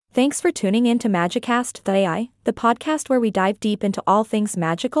Thanks for tuning in to Magicast the AI, the podcast where we dive deep into all things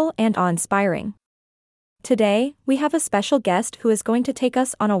magical and awe-inspiring. Today, we have a special guest who is going to take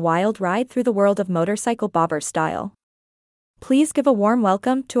us on a wild ride through the world of motorcycle bobber style. Please give a warm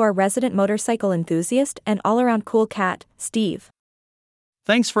welcome to our resident motorcycle enthusiast and all-around cool cat, Steve.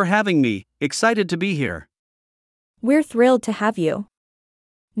 Thanks for having me, excited to be here. We're thrilled to have you.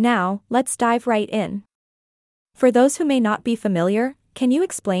 Now, let's dive right in. For those who may not be familiar, can you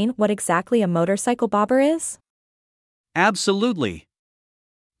explain what exactly a motorcycle bobber is? Absolutely.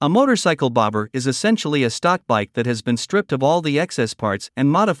 A motorcycle bobber is essentially a stock bike that has been stripped of all the excess parts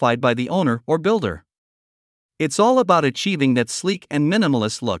and modified by the owner or builder. It's all about achieving that sleek and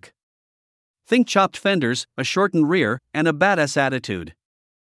minimalist look. Think chopped fenders, a shortened rear, and a badass attitude.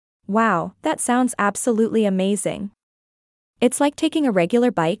 Wow, that sounds absolutely amazing. It's like taking a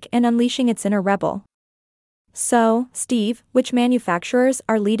regular bike and unleashing its inner rebel. So, Steve, which manufacturers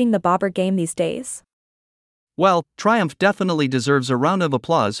are leading the bobber game these days? Well, Triumph definitely deserves a round of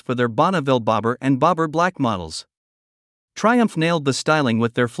applause for their Bonneville Bobber and Bobber Black models. Triumph nailed the styling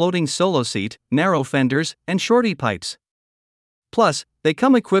with their floating solo seat, narrow fenders, and shorty pipes. Plus, they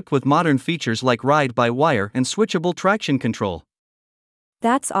come equipped with modern features like ride-by-wire and switchable traction control.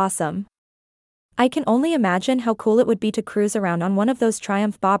 That's awesome. I can only imagine how cool it would be to cruise around on one of those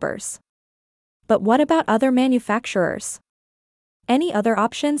Triumph bobbers. But what about other manufacturers? Any other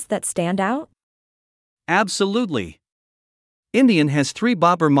options that stand out? Absolutely. Indian has 3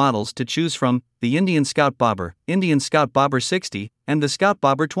 bobber models to choose from: the Indian Scout Bobber, Indian Scout Bobber 60, and the Scout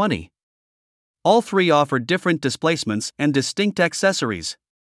Bobber 20. All 3 offer different displacements and distinct accessories.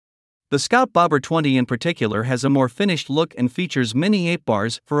 The Scout Bobber 20 in particular has a more finished look and features mini 8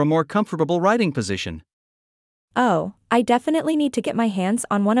 bars for a more comfortable riding position. Oh, I definitely need to get my hands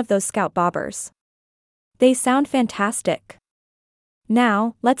on one of those Scout bobbers. They sound fantastic.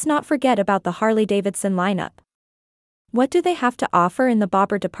 Now, let's not forget about the Harley-Davidson lineup. What do they have to offer in the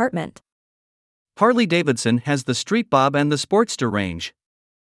bobber department? Harley-Davidson has the Street Bob and the Sportster range.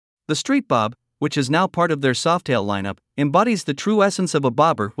 The Street Bob, which is now part of their Softail lineup, embodies the true essence of a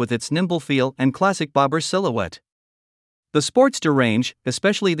bobber with its nimble feel and classic bobber silhouette. The Sportster range,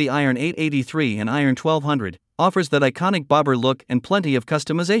 especially the Iron 883 and Iron 1200, offers that iconic bobber look and plenty of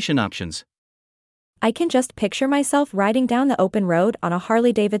customization options. I can just picture myself riding down the open road on a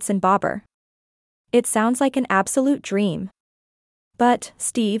Harley-Davidson bobber. It sounds like an absolute dream. But,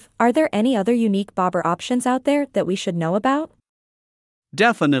 Steve, are there any other unique bobber options out there that we should know about?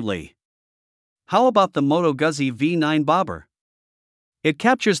 Definitely. How about the Moto Guzzi V9 bobber? It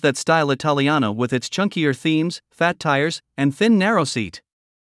captures that style Italiano with its chunkier themes, fat tires, and thin narrow seat.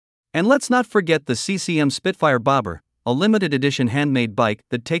 And let's not forget the CCM Spitfire bobber, a limited edition handmade bike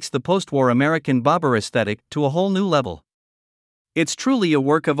that takes the post-war American bobber aesthetic to a whole new level. It's truly a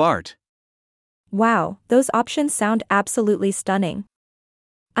work of art. Wow, those options sound absolutely stunning.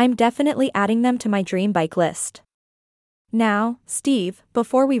 I'm definitely adding them to my dream bike list. Now, Steve,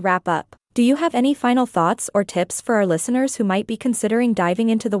 before we wrap up, do you have any final thoughts or tips for our listeners who might be considering diving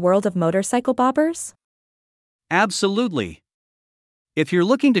into the world of motorcycle bobbers? Absolutely. If you're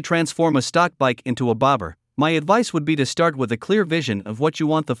looking to transform a stock bike into a bobber, my advice would be to start with a clear vision of what you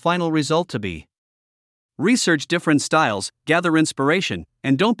want the final result to be. Research different styles, gather inspiration,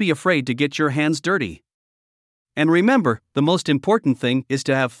 and don't be afraid to get your hands dirty. And remember, the most important thing is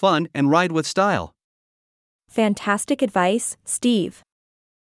to have fun and ride with style. Fantastic advice, Steve.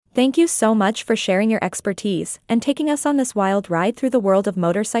 Thank you so much for sharing your expertise and taking us on this wild ride through the world of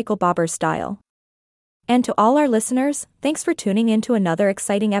motorcycle bobber style. And to all our listeners, thanks for tuning in to another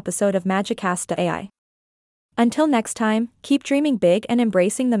exciting episode of Magicast AI. Until next time, keep dreaming big and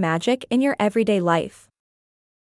embracing the magic in your everyday life.